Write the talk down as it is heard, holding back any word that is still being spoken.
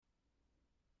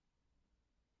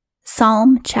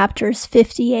Psalm chapters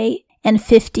 58 and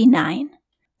 59.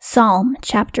 Psalm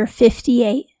chapter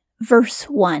 58, verse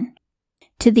 1.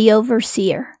 To the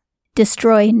overseer,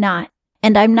 destroy not.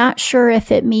 And I'm not sure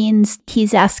if it means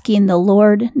he's asking the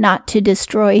Lord not to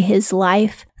destroy his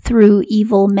life through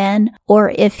evil men, or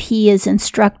if he is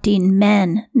instructing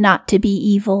men not to be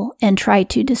evil and try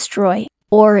to destroy,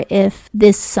 or if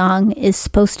this song is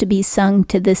supposed to be sung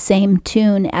to the same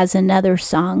tune as another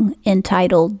song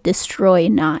entitled Destroy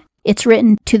Not. It's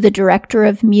written to the director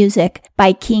of music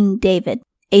by King David.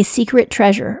 A Secret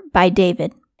Treasure by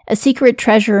David. A secret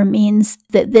treasure means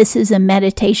that this is a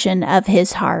meditation of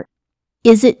his heart.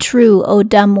 Is it true, O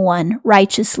dumb one,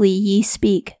 righteously ye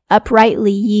speak,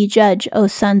 uprightly ye judge, O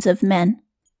sons of men?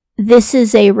 This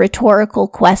is a rhetorical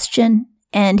question,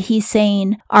 and he's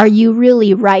saying, are you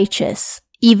really righteous?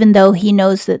 Even though he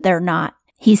knows that they're not.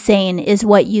 He's saying, is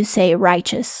what you say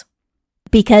righteous?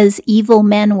 Because evil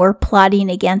men were plotting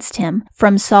against him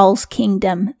from Saul's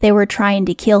kingdom. They were trying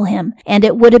to kill him, and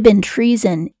it would have been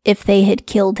treason if they had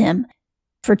killed him.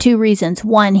 For two reasons.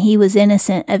 One, he was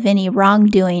innocent of any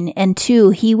wrongdoing, and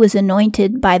two, he was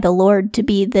anointed by the Lord to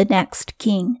be the next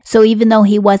king. So even though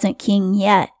he wasn't king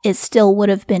yet, it still would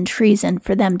have been treason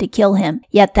for them to kill him.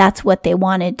 Yet that's what they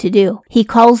wanted to do. He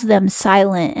calls them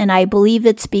silent, and I believe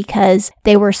it's because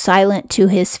they were silent to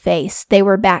his face. They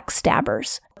were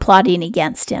backstabbers, plotting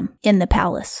against him in the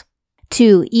palace.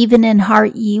 2, even in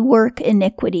heart ye work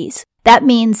iniquities. That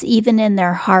means even in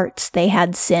their hearts they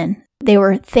had sin. They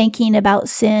were thinking about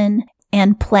sin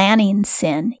and planning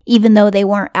sin, even though they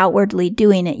weren't outwardly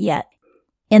doing it yet.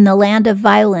 In the land of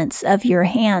violence of your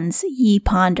hands ye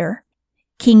ponder.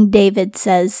 King David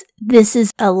says, this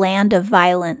is a land of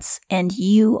violence, and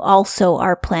you also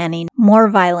are planning more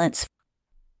violence.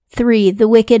 3, the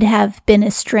wicked have been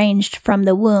estranged from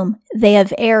the womb. They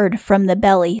have erred from the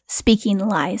belly, speaking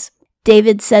lies.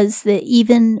 David says that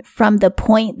even from the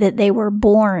point that they were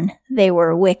born, they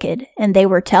were wicked, and they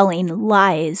were telling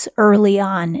lies early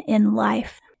on in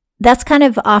life. That's kind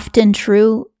of often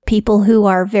true. People who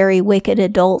are very wicked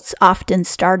adults often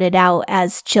started out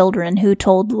as children who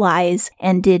told lies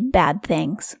and did bad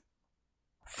things.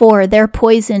 4, their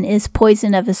poison is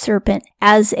poison of a serpent,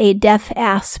 as a deaf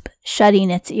asp shutting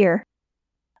its ear.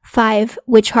 5,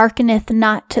 which hearkeneth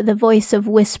not to the voice of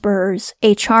whisperers,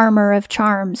 a charmer of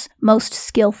charms, most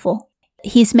skillful.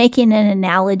 He's making an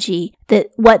analogy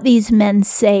that what these men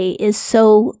say is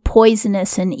so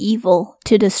poisonous and evil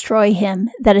to destroy him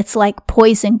that it's like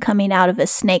poison coming out of a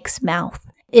snake's mouth.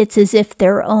 It's as if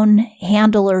their own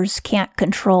handlers can't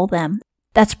control them.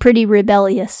 That's pretty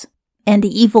rebellious. And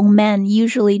evil men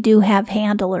usually do have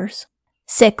handlers.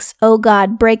 6, O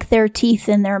God, break their teeth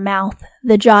in their mouth.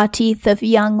 The jaw teeth of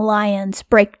young lions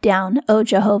break down, O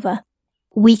Jehovah.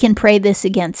 We can pray this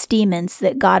against demons,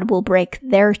 that God will break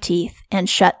their teeth and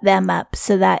shut them up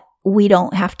so that we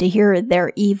don't have to hear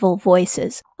their evil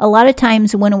voices. A lot of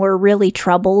times when we're really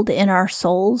troubled in our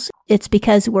souls, it's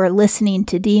because we're listening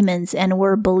to demons and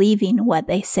we're believing what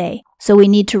they say. So we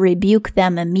need to rebuke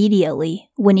them immediately.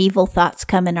 When evil thoughts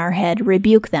come in our head,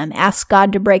 rebuke them. Ask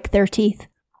God to break their teeth.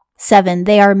 7,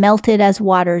 they are melted as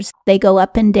waters. They go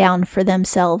up and down for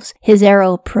themselves. His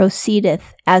arrow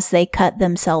proceedeth as they cut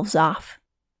themselves off.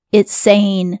 It's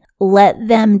saying, let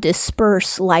them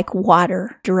disperse like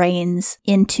water drains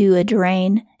into a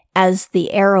drain as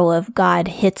the arrow of God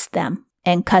hits them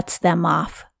and cuts them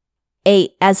off.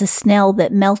 8, as a snail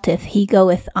that melteth he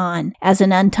goeth on, as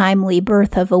an untimely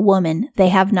birth of a woman, they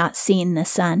have not seen the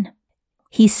sun.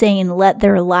 He's saying, let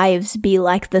their lives be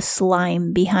like the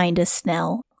slime behind a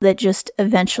snail that just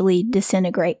eventually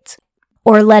disintegrates.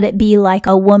 Or let it be like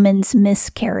a woman's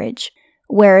miscarriage,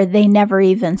 where they never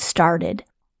even started.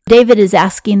 David is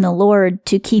asking the Lord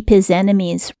to keep his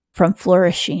enemies from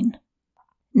flourishing.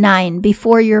 9,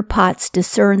 before your pots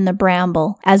discern the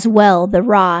bramble, as well the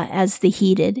raw as the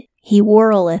heated, he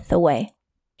whirleth away.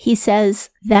 He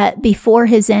says that before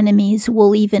his enemies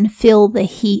will even feel the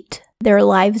heat, their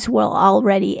lives will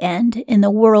already end in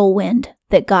the whirlwind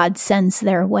that God sends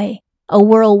their way. A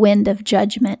whirlwind of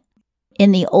judgment.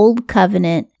 In the Old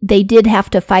Covenant, they did have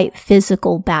to fight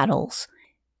physical battles.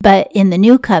 But in the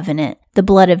New Covenant, the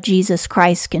blood of Jesus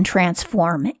Christ can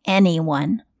transform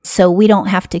anyone. So we don't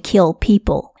have to kill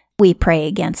people. We pray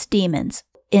against demons.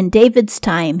 In David's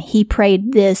time, he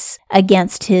prayed this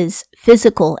against his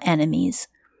physical enemies,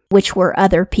 which were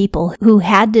other people who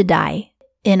had to die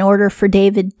in order for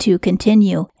David to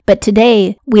continue. But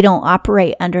today, we don't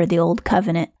operate under the Old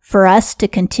Covenant. For us to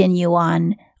continue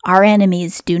on, our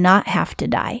enemies do not have to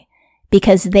die,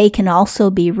 because they can also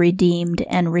be redeemed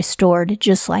and restored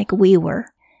just like we were,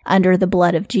 under the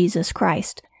blood of Jesus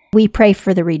Christ. We pray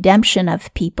for the redemption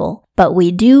of people, but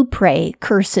we do pray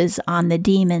curses on the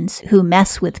demons who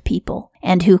mess with people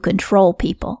and who control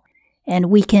people. And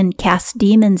we can cast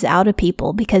demons out of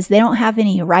people because they don't have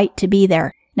any right to be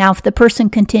there. Now, if the person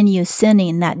continues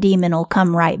sinning, that demon will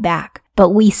come right back.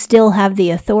 But we still have the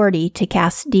authority to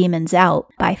cast demons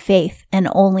out by faith and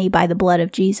only by the blood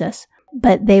of Jesus.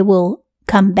 But they will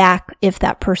come back if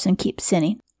that person keeps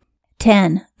sinning.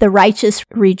 10. The righteous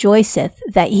rejoiceth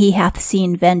that he hath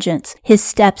seen vengeance. His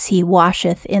steps he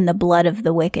washeth in the blood of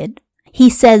the wicked. He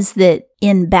says that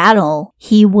in battle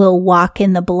he will walk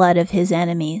in the blood of his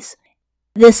enemies.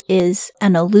 This is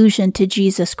an allusion to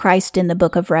Jesus Christ in the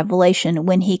book of Revelation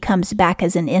when he comes back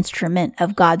as an instrument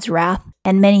of God's wrath,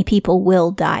 and many people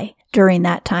will die. During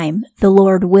that time, the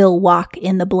Lord will walk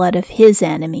in the blood of his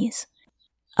enemies.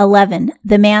 11.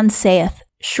 The man saith,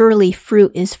 Surely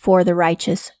fruit is for the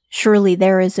righteous. Surely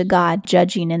there is a God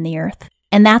judging in the earth.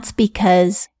 And that's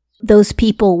because those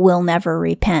people will never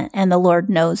repent, and the Lord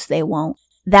knows they won't.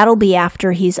 That'll be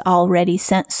after he's already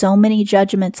sent so many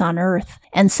judgments on earth,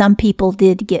 and some people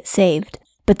did get saved.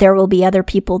 But there will be other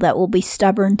people that will be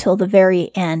stubborn till the very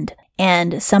end,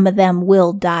 and some of them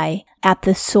will die at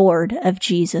the sword of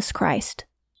Jesus Christ.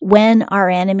 When our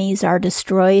enemies are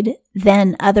destroyed,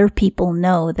 then other people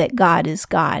know that God is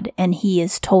God, and he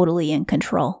is totally in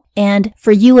control. And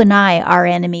for you and I, our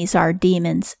enemies are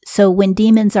demons. So when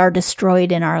demons are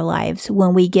destroyed in our lives,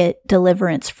 when we get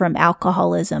deliverance from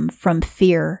alcoholism, from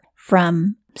fear,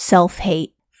 from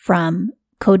self-hate, from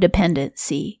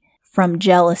codependency, from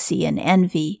jealousy and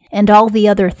envy, and all the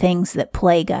other things that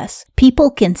plague us,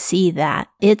 people can see that.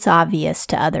 It's obvious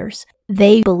to others.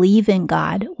 They believe in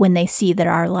God when they see that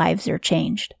our lives are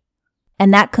changed.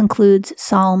 And that concludes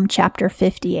Psalm chapter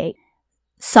 58.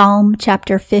 Psalm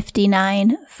chapter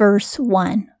 59, verse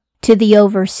 1. To the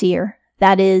overseer,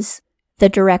 that is, the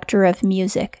director of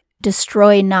music,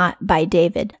 Destroy Not by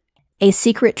David. A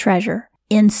secret treasure,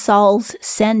 in Saul's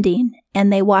sending,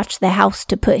 and they watched the house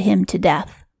to put him to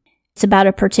death. It's about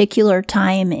a particular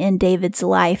time in David's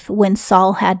life when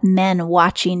Saul had men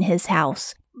watching his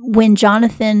house. When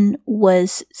Jonathan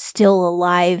was still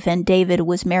alive and David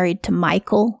was married to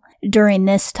Michal, during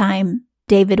this time,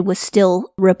 David was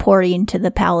still reporting to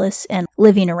the palace and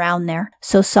living around there,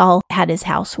 so Saul had his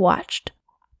house watched.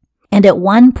 And at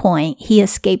one point, he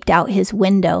escaped out his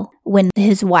window when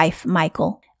his wife,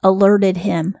 Michal, alerted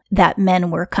him that men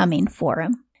were coming for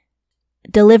him.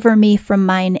 Deliver me from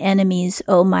mine enemies,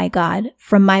 O my God,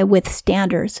 from my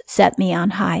withstanders, set me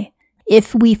on high.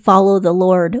 If we follow the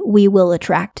Lord, we will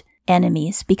attract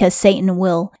enemies, because Satan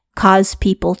will cause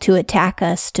people to attack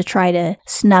us to try to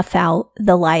snuff out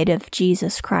the light of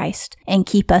Jesus Christ and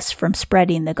keep us from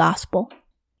spreading the gospel.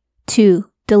 2.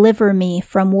 Deliver me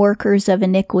from workers of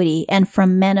iniquity, and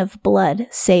from men of blood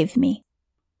save me.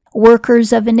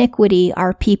 Workers of iniquity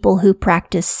are people who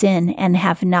practice sin and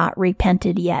have not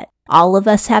repented yet. All of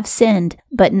us have sinned,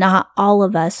 but not all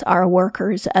of us are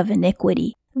workers of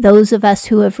iniquity. Those of us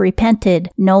who have repented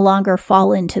no longer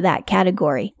fall into that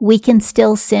category. We can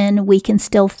still sin, we can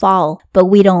still fall, but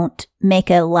we don't make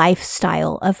a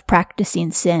lifestyle of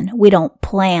practicing sin. We don't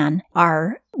plan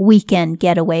our weekend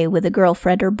getaway with a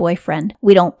girlfriend or boyfriend.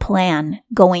 We don't plan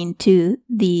going to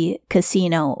the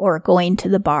casino or going to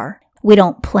the bar. We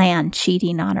don't plan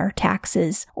cheating on our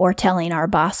taxes or telling our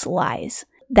boss lies.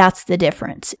 That's the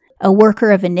difference. A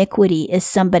worker of iniquity is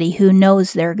somebody who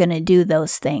knows they're going to do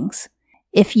those things.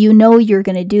 If you know you're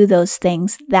going to do those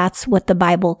things, that's what the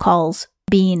Bible calls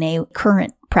being a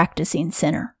current practicing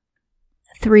sinner.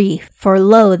 3. For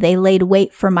lo, they laid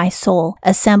wait for my soul.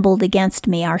 Assembled against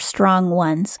me are strong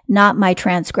ones. Not my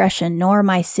transgression, nor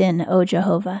my sin, O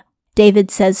Jehovah.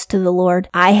 David says to the Lord,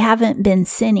 I haven't been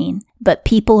sinning, but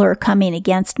people are coming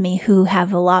against me who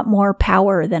have a lot more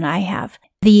power than I have.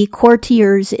 The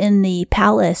courtiers in the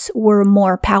palace were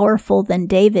more powerful than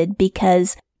David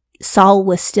because Saul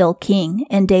was still king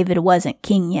and David wasn't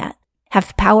king yet.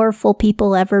 Have powerful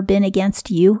people ever been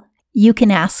against you? You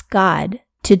can ask God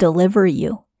to deliver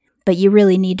you, but you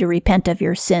really need to repent of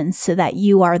your sins so that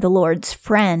you are the Lord's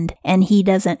friend and he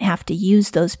doesn't have to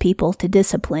use those people to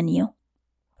discipline you.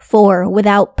 4.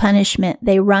 Without punishment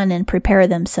they run and prepare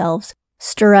themselves,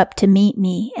 stir up to meet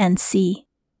me and see.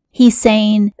 He's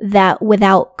saying that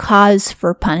without cause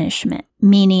for punishment,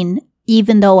 meaning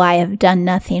even though I have done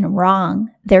nothing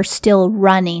wrong, they're still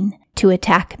running to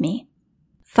attack me.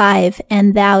 5.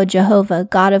 And thou, Jehovah,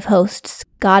 God of hosts,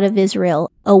 God of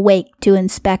Israel, awake to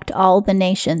inspect all the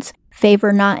nations.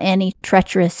 Favor not any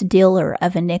treacherous dealer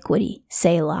of iniquity.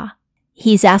 Selah.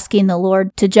 He's asking the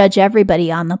Lord to judge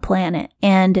everybody on the planet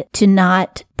and to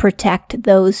not protect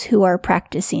those who are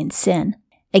practicing sin.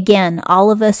 Again,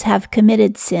 all of us have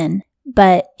committed sin,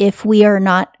 but if we are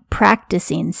not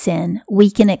practicing sin, we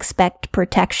can expect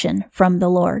protection from the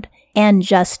Lord and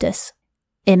justice.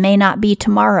 It may not be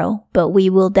tomorrow, but we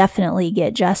will definitely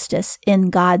get justice in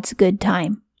God's good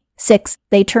time. 6,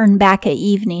 they turn back at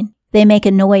evening. They make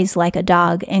a noise like a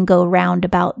dog and go round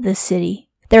about the city.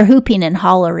 They're whooping and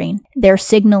hollering. They're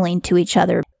signaling to each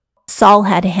other. Saul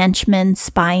had henchmen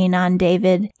spying on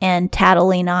David and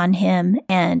tattling on him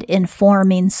and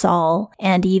informing Saul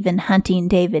and even hunting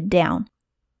David down.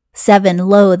 7,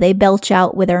 lo, they belch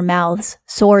out with their mouths.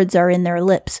 Swords are in their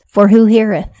lips. For who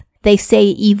heareth? They say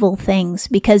evil things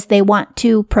because they want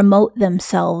to promote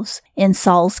themselves in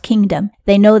Saul's kingdom.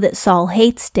 They know that Saul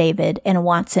hates David and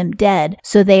wants him dead,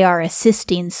 so they are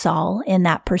assisting Saul in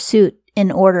that pursuit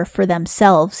in order for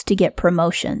themselves to get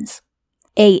promotions.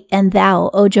 8, and thou,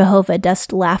 O Jehovah,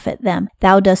 dost laugh at them.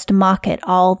 Thou dost mock at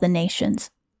all the nations.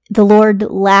 The Lord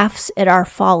laughs at our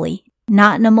folly,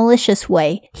 not in a malicious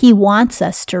way. He wants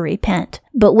us to repent.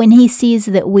 But when he sees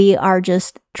that we are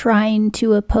just trying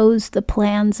to oppose the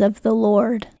plans of the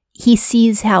Lord, he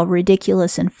sees how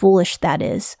ridiculous and foolish that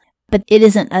is. But it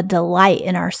isn't a delight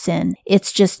in our sin.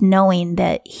 It's just knowing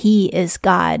that he is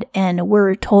God and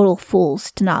we're total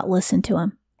fools to not listen to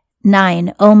him.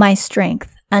 9, O my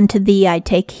strength, unto thee I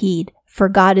take heed, for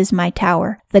God is my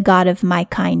tower, the God of my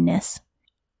kindness.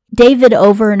 David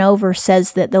over and over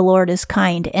says that the Lord is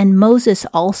kind, and Moses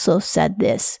also said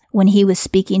this when he was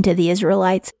speaking to the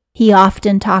Israelites. He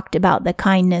often talked about the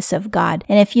kindness of God.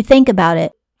 And if you think about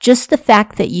it, just the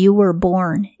fact that you were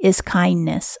born is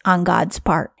kindness on God's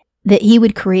part. That he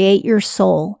would create your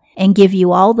soul and give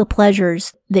you all the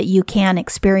pleasures that you can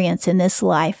experience in this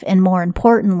life, and more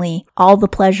importantly, all the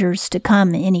pleasures to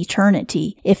come in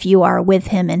eternity if you are with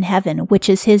him in heaven, which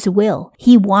is his will.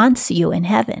 He wants you in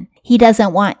heaven. He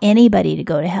doesn't want anybody to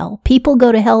go to hell. People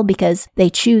go to hell because they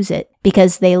choose it,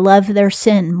 because they love their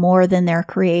sin more than their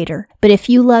Creator. But if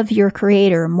you love your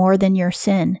Creator more than your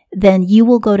sin, then you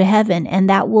will go to heaven, and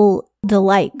that will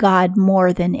delight God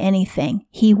more than anything.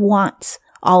 He wants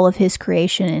all of his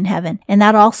creation in heaven. And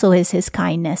that also is his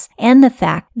kindness, and the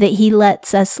fact that he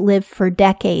lets us live for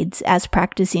decades as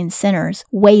practicing sinners,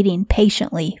 waiting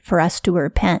patiently for us to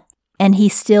repent. And he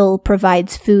still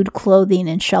provides food, clothing,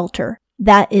 and shelter.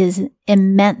 That is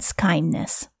immense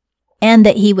kindness. And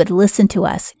that he would listen to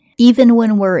us. Even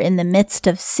when we're in the midst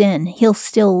of sin, he'll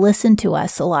still listen to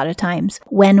us a lot of times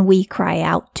when we cry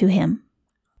out to him.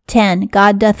 10,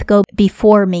 God doth go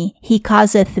before me. He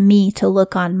causeth me to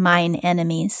look on mine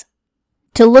enemies.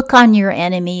 To look on your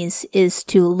enemies is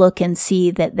to look and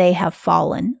see that they have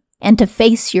fallen. And to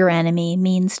face your enemy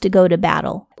means to go to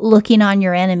battle. Looking on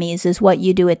your enemies is what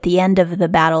you do at the end of the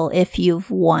battle if you've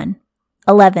won.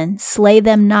 11, slay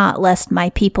them not, lest my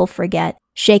people forget.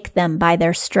 Shake them by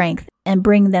their strength, and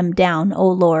bring them down, O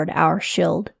Lord, our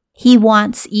shield. He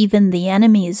wants even the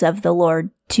enemies of the Lord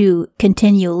to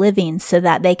continue living so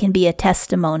that they can be a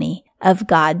testimony of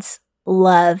God's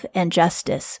love and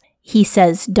justice. He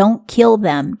says, don't kill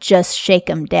them, just shake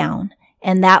them down.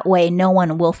 And that way no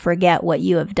one will forget what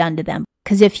you have done to them.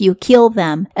 Because if you kill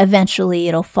them, eventually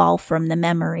it'll fall from the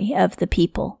memory of the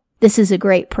people. This is a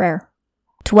great prayer.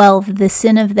 12, the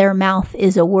sin of their mouth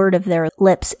is a word of their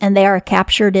lips, and they are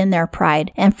captured in their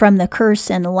pride, and from the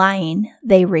curse and lying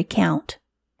they recount.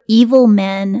 Evil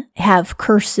men have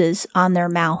curses on their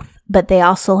mouth, but they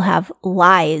also have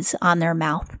lies on their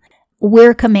mouth.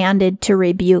 We're commanded to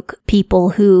rebuke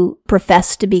people who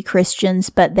profess to be Christians,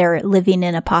 but they're living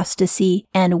in apostasy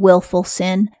and willful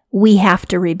sin. We have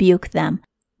to rebuke them.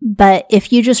 But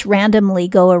if you just randomly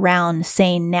go around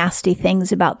saying nasty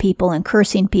things about people and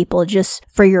cursing people just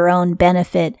for your own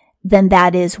benefit, then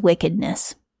that is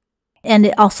wickedness. And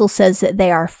it also says that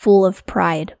they are full of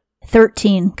pride.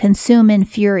 13, consume in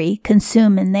fury,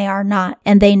 consume and they are not.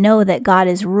 And they know that God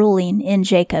is ruling in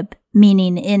Jacob,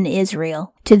 meaning in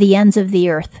Israel, to the ends of the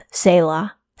earth,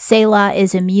 Selah. Selah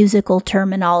is a musical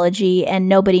terminology and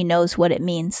nobody knows what it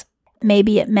means.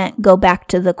 Maybe it meant go back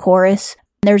to the chorus.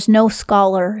 There's no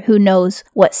scholar who knows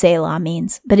what Selah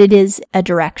means, but it is a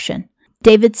direction.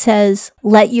 David says,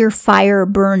 let your fire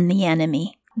burn the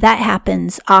enemy. That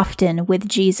happens often with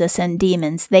Jesus and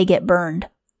demons. They get burned.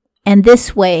 And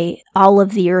this way, all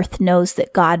of the earth knows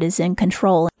that God is in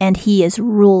control and he is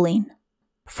ruling.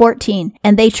 14,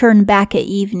 and they turn back at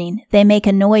evening. They make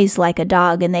a noise like a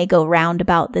dog and they go round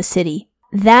about the city.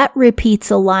 That repeats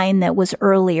a line that was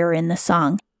earlier in the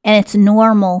song. And it's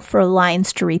normal for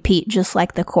lines to repeat just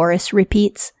like the chorus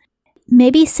repeats.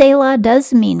 Maybe Selah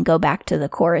does mean go back to the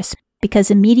chorus, because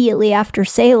immediately after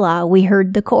Selah, we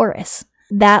heard the chorus.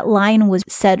 That line was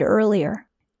said earlier.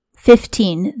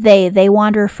 15. They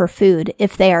wander for food.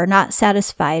 If they are not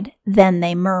satisfied, then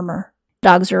they murmur.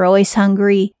 Dogs are always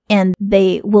hungry, and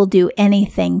they will do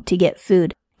anything to get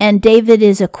food. And David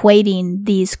is equating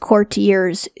these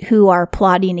courtiers who are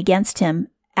plotting against him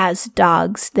as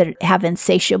dogs that have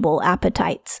insatiable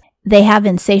appetites. They have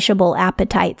insatiable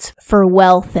appetites for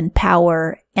wealth and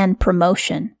power and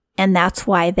promotion. And that's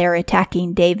why they're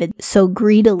attacking David so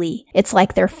greedily. It's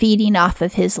like they're feeding off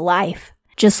of his life,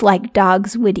 just like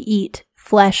dogs would eat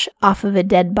flesh off of a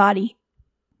dead body.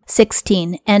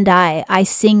 16. And I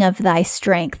sing of thy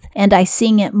strength, and I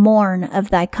sing at morn of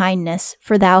thy kindness,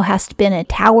 for thou hast been a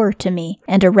tower to me,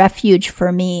 and a refuge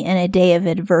for me in a day of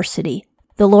adversity.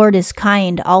 The Lord is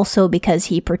kind also because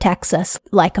he protects us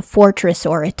like a fortress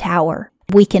or a tower.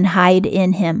 We can hide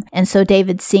in him, and so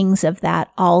David sings of that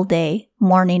all day,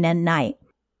 morning and night.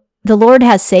 The Lord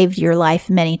has saved your life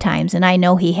many times, and I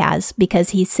know he has,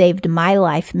 because he saved my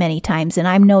life many times, and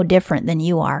I'm no different than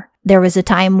you are. There was a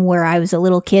time where I was a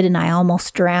little kid and I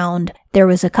almost drowned. There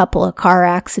was a couple of car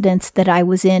accidents that I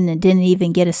was in and didn't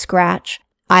even get a scratch.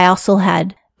 I also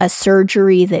had a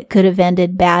surgery that could have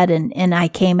ended bad and I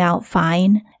came out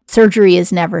fine. Surgery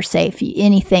is never safe.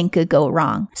 Anything could go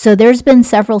wrong. So there's been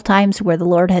several times where the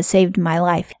Lord has saved my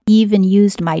life. He even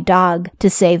used my dog to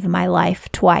save my life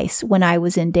twice when I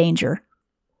was in danger.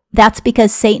 That's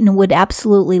because Satan would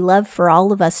absolutely love for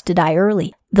all of us to die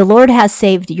early. The Lord has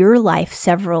saved your life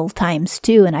several times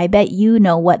too, and I bet you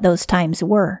know what those times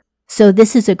were. So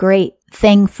this is a great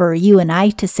thing for you and I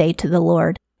to say to the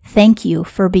Lord, thank you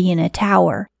for being a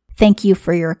tower. Thank you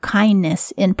for your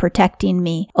kindness in protecting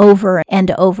me over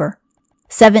and over.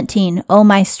 17. O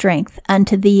my strength,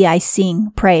 unto thee I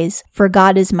sing praise, for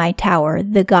God is my tower,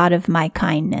 the God of my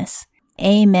kindness.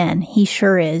 Amen. He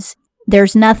sure is.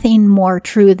 There's nothing more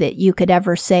true that you could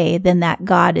ever say than that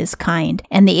God is kind.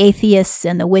 And the atheists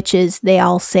and the witches, they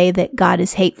all say that God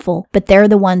is hateful, but they're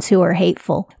the ones who are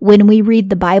hateful. When we read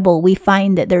the Bible, we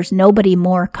find that there's nobody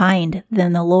more kind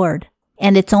than the Lord.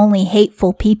 And it's only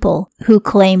hateful people who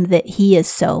claim that he is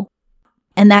so.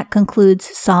 And that concludes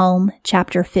Psalm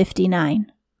chapter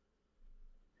 59.